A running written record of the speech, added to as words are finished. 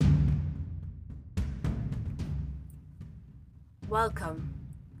Welcome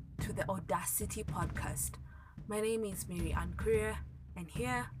to the Audacity Podcast. My name is Mary Ann Korea, and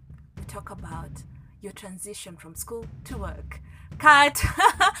here we talk about your transition from school to work. Cut!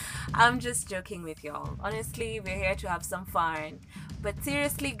 I'm just joking with y'all. Honestly, we're here to have some fun. But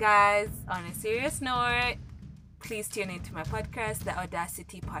seriously, guys, on a serious note, please tune into my podcast, the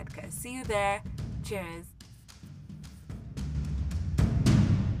Audacity Podcast. See you there. Cheers.